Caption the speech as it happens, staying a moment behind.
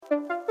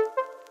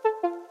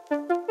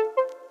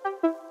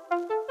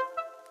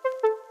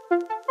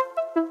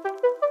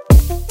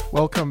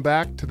Welcome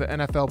back to the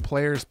NFL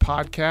Players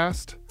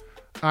Podcast.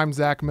 I'm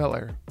Zach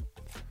Miller.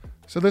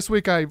 So this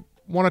week I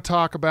want to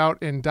talk about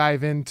and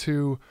dive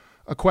into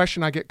a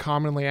question I get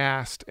commonly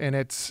asked, and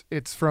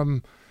it's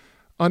from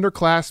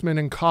underclassmen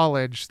in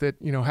college that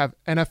have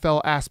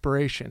NFL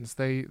aspirations.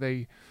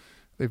 They've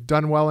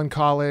done well in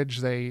college.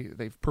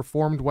 They've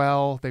performed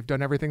well. They've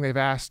done everything they've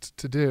asked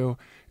to do,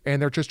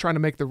 and they're just trying to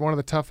make one of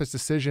the toughest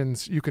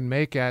decisions you can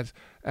make as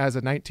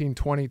a 19,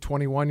 20,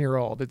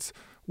 21-year-old. It's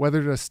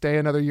whether to stay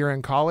another year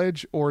in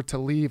college or to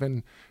leave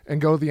and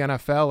go to the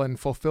NFL and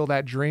fulfill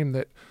that dream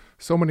that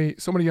so many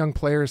young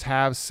players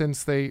have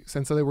since they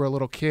were a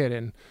little kid.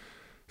 And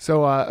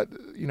so, I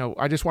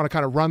just want to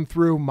kind of run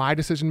through my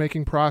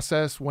decision-making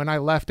process. When I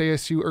left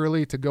ASU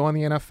early to go in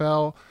the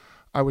NFL,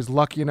 I was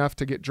lucky enough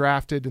to get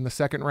drafted in the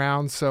second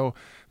round. So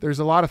there's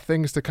a lot of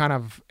things to kind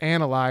of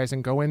analyze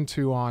and go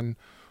into on,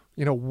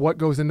 what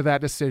goes into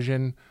that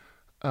decision.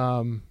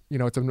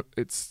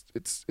 It's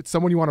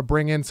someone you want to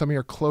bring in, some of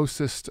your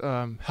closest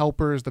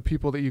helpers, the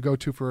people that you go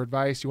to for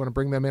advice. You want to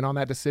bring them in on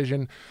that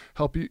decision,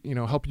 help you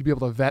be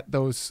able to vet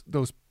those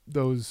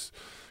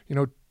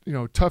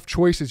tough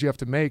choices you have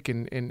to make.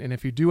 And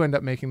if you do end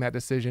up making that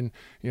decision,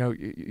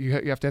 you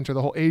have to enter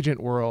the whole agent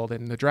world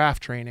and the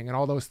draft training and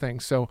all those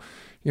things. So,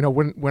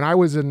 when I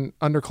was an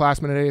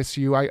underclassman at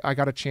ASU, I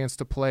got a chance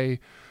to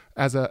play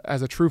as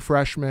a true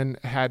freshman,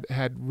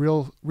 had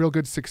real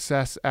good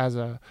success as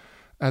a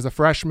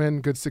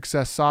freshman, good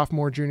success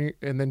sophomore, junior,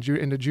 and then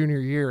into junior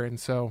year. And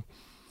so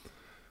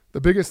the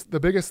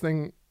biggest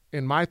thing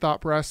in my thought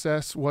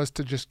process was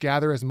to just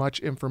gather as much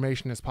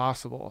information as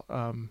possible.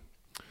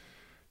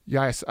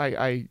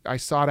 I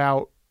sought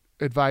out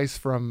advice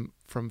from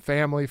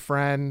family,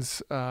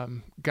 friends,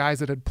 guys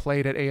that had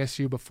played at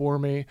ASU before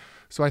me.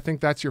 So I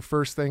think that's your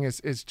first thing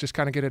is just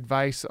kind of get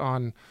advice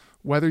on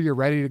whether you're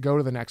ready to go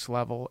to the next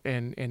level,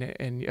 and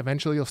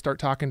eventually you'll start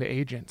talking to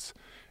agents.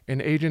 And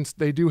agents,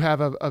 they do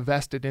have a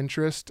vested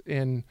interest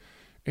in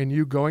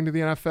you going to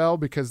the NFL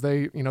because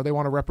they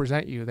want to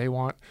represent you. They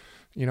want,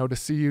 to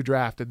see you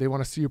drafted. They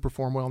want to see you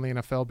perform well in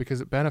the NFL because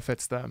it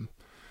benefits them.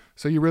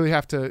 So you really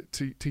have to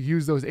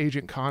use those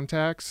agent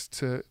contacts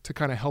to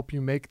kind of help you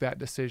make that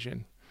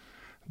decision.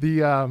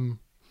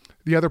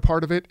 The other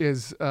part of it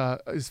is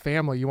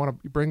family. You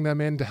want to bring them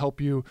in to help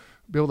you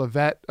be able to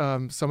vet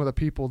some of the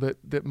people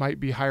that might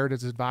be hired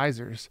as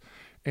advisors.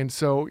 And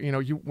so,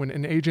 when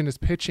an agent is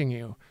pitching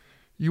you,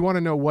 you want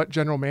to know what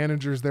general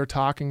managers they're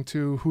talking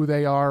to, who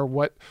they are,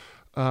 what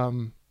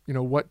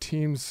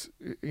teams,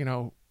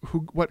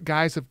 what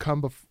guys have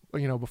come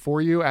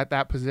before you at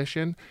that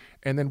position,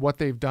 and then what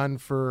they've done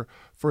for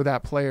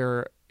that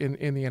player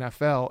in the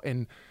NFL.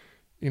 And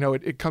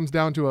it comes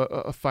down to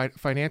a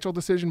financial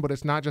decision, but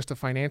it's not just a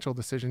financial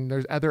decision.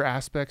 There's other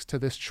aspects to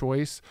this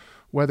choice,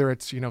 whether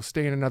it's,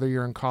 staying another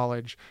year in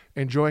college,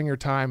 enjoying your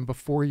time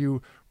before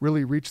you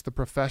really reach the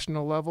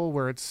professional level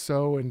where it's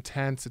so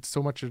intense. It's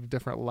so much at a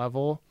different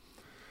level.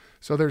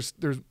 So there's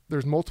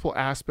multiple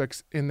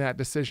aspects in that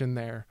decision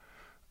there.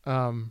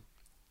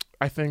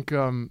 I think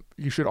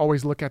you should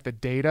always look at the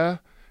data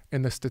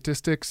and the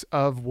statistics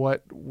of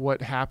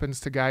what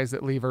happens to guys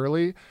that leave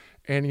early.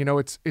 And,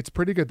 it's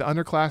pretty good. The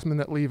underclassmen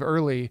that leave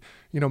early,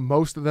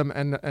 most of them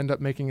end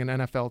up making an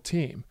NFL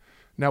team.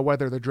 Now,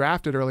 whether they're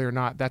drafted early or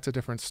not, that's a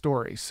different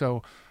story.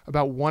 So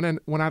about one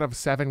out of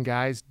 7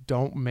 guys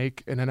don't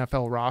make an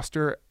NFL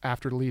roster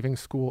after leaving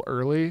school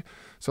early.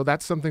 So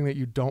that's something that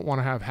you don't want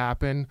to have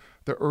happen.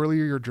 The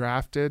earlier you're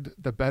drafted,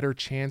 the better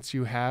chance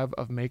you have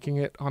of making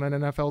it on an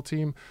NFL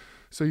team.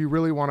 So you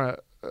really want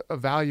to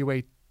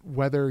evaluate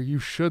whether you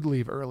should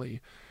leave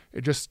early.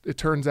 It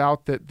turns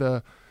out that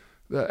the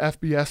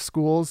FBS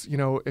schools,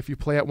 if you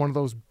play at one of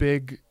those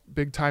big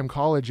time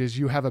colleges,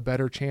 you have a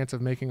better chance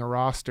of making a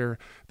roster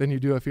than you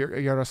do if you're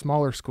at a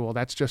smaller school.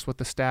 That's just what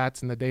the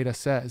stats and the data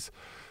says.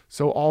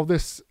 So all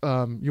this,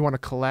 you want to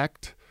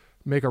collect,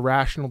 make a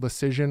rational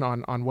decision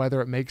on whether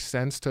it makes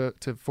sense to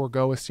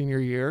forego a senior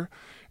year.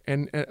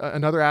 And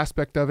another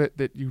aspect of it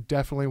that you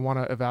definitely want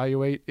to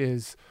evaluate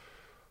is,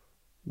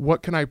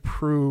 what can I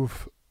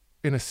prove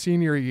in a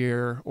senior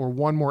year or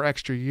one more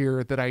extra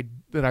year that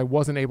I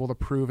wasn't able to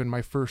prove in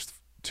my first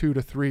 2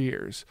 to 3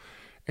 years?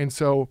 And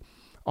so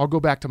I'll go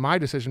back to my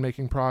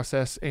decision-making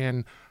process,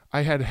 and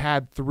I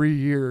had 3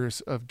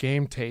 years of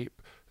game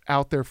tape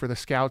out there for the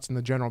scouts and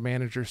the general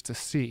managers to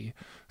see.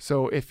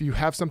 So if you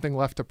have something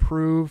left to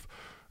prove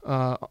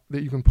that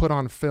you can put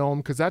on film,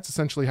 because that's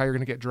essentially how you're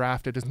going to get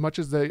drafted. As much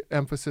as the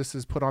emphasis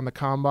is put on the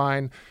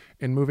combine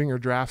and moving your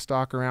draft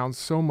stock around,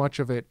 so much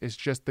of it is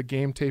just the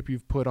game tape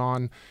you've put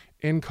on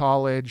in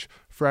college,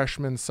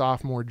 freshman,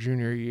 sophomore,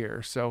 junior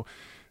year. So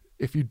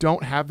if you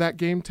don't have that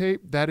game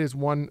tape, that is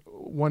one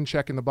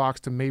check in the box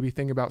to maybe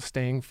think about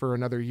staying for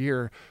another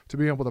year to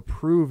be able to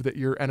prove that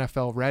you're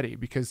NFL ready,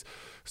 because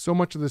so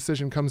much of the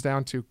decision comes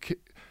down to,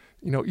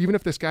 even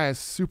if this guy is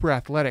super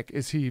athletic,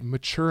 is he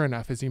mature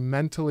enough? Is he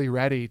mentally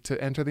ready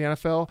to enter the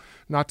NFL?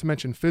 Not to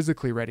mention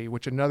physically ready,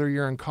 which another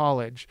year in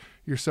college,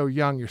 you're so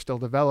young, you're still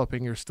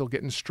developing, you're still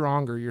getting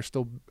stronger, you're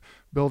still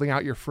building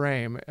out your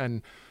frame.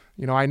 And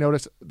I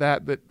noticed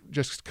that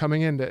just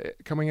coming in at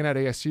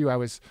ASU, I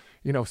was,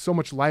 so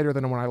much lighter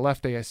than when I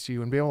left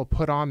ASU, and being able to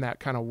put on that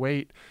kind of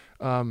weight,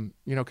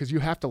 because you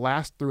have to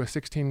last through a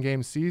 16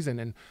 game season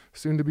and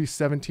soon to be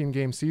 17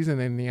 game season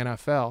in the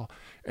NFL.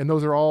 And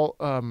those are all,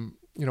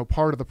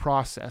 part of the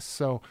process.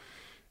 So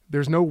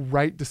there's no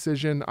right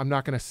decision. I'm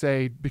not going to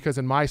say, because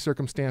in my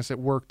circumstance, it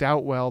worked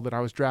out well that I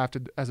was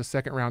drafted as a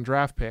second round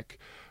draft pick,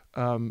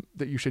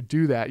 that you should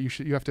do that.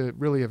 You have to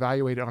really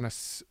evaluate it on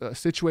a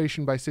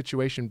situation by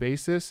situation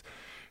basis,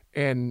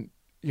 and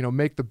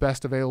make the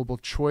best available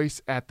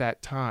choice at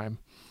that time.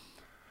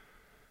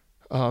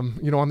 On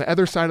the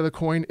other side of the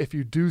coin, if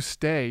you do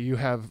stay, you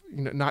have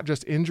not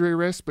just injury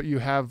risk, but you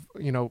have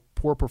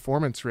poor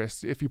performance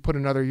risks. If you put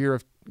another year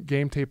of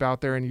game tape out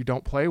there and you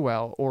don't play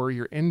well, or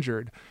you're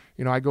injured,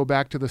 I go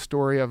back to the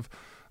story of,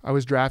 I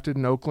was drafted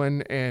in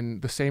Oakland,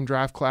 and the same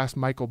draft class,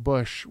 Michael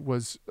Bush,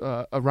 was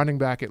a running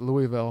back at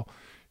Louisville.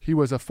 He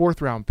was a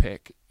 4th round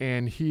pick,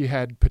 and he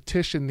had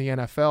petitioned the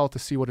NFL to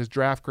see what his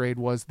draft grade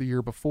was the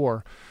year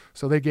before.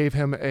 So they gave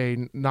him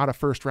not a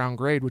 1st round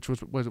grade, which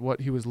was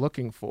what he was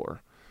looking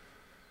for.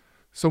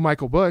 So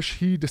Michael Bush,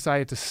 he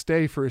decided to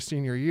stay for his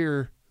senior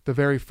year. The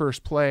very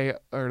first play,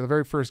 or the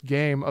very first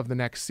game of the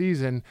next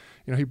season,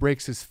 he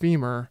breaks his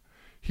femur.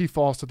 He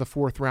falls to the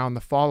 4th round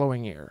the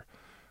following year.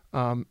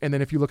 And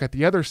then if you look at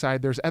the other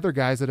side, there's other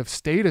guys that have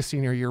stayed a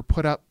senior year,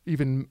 put up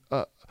even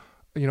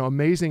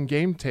amazing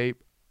game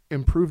tape,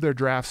 improved their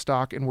draft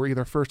stock, and were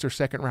either 1st or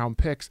 2nd round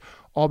picks,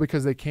 all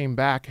because they came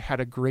back, had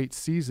a great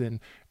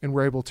season, and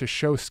were able to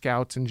show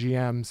scouts and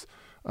GMs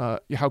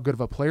how good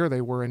of a player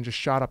they were, and just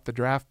shot up the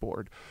draft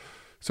board.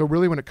 So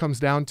really, when it comes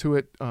down to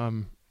it,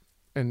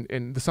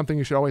 and something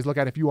you should always look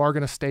at, if you are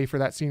going to stay for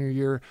that senior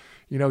year,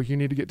 you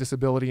need to get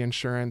disability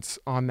insurance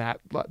on that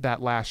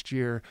last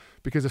year,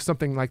 because if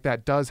something like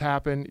that does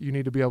happen, you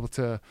need to be able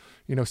to,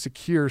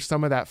 secure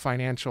some of that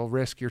financial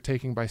risk you're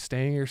taking by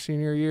staying your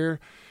senior year.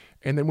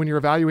 And then when you're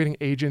evaluating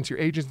agents, your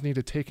agents need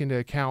to take into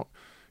account,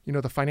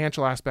 the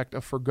financial aspect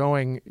of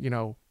forgoing,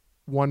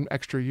 one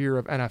extra year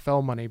of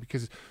NFL money,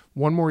 because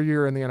one more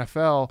year in the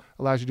NFL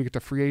allows you to get to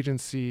free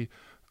agency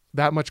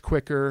that much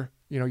quicker.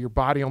 Your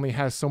body only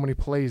has so many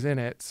plays in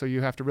it, so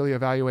you have to really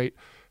evaluate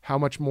how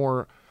much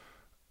more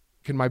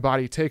can my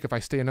body take if I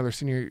stay another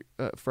senior.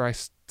 If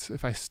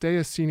I stay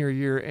a senior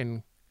year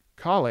in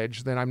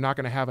college, then I'm not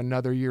going to have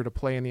another year to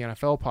play in the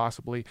NFL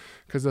possibly,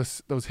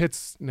 because those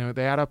hits,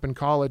 they add up in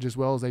college as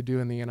well as they do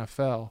in the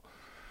NFL.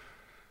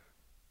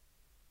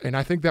 And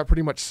I think that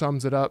pretty much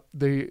sums it up.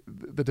 The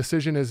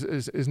decision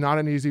is not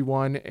an easy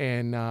one,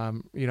 and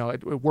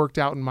it worked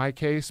out in my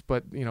case,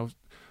 but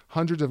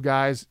hundreds of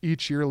guys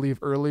each year leave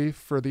early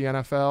for the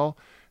NFL,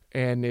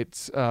 and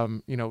it's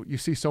you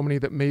see so many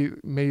that may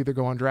either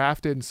go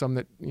undrafted, and some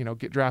that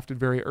get drafted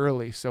very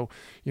early. So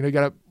you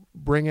got to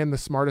bring in the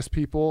smartest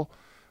people.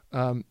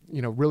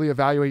 Really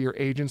evaluate your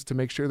agents to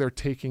make sure they're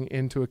taking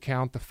into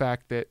account the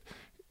fact that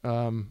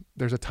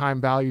there's a time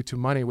value to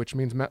money, which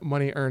means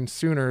money earned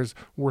sooner is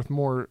worth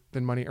more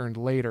than money earned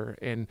later,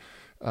 and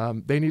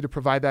they need to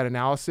provide that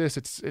analysis.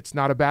 It's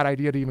not a bad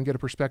idea to even get a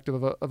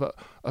perspective of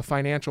a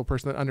financial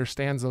person that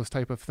understands those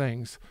type of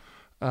things.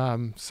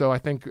 So I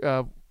think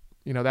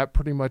that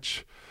pretty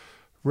much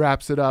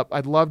wraps it up.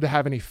 I'd love to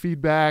have any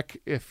feedback.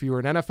 If you were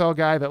an NFL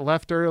guy that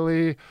left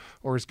early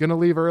or is going to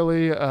leave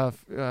early,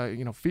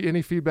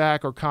 any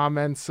feedback or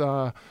comments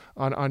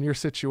on your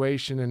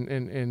situation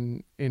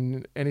and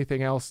in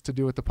anything else to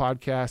do with the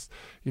podcast,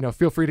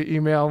 feel free to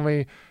email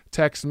me,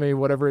 text me,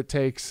 whatever it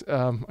takes.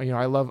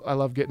 I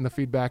love getting the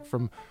feedback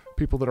from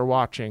people that are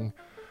watching.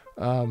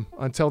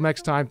 Until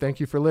next time, thank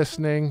you for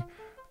listening.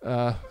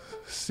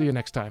 See you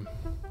next time.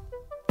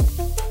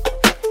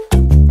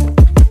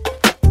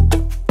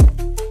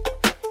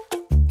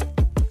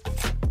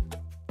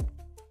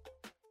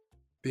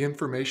 The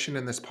information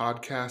in this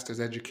podcast is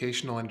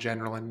educational and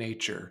general in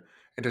nature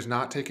and does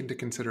not take into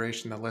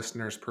consideration the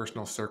listener's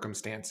personal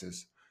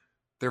circumstances.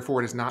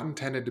 Therefore, it is not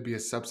intended to be a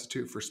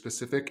substitute for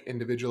specific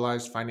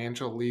individualized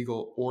financial,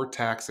 legal, or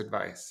tax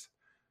advice.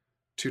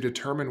 To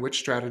determine which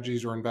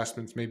strategies or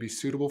investments may be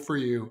suitable for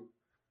you,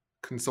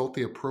 consult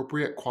the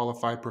appropriate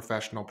qualified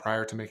professional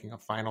prior to making a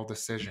final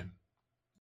decision.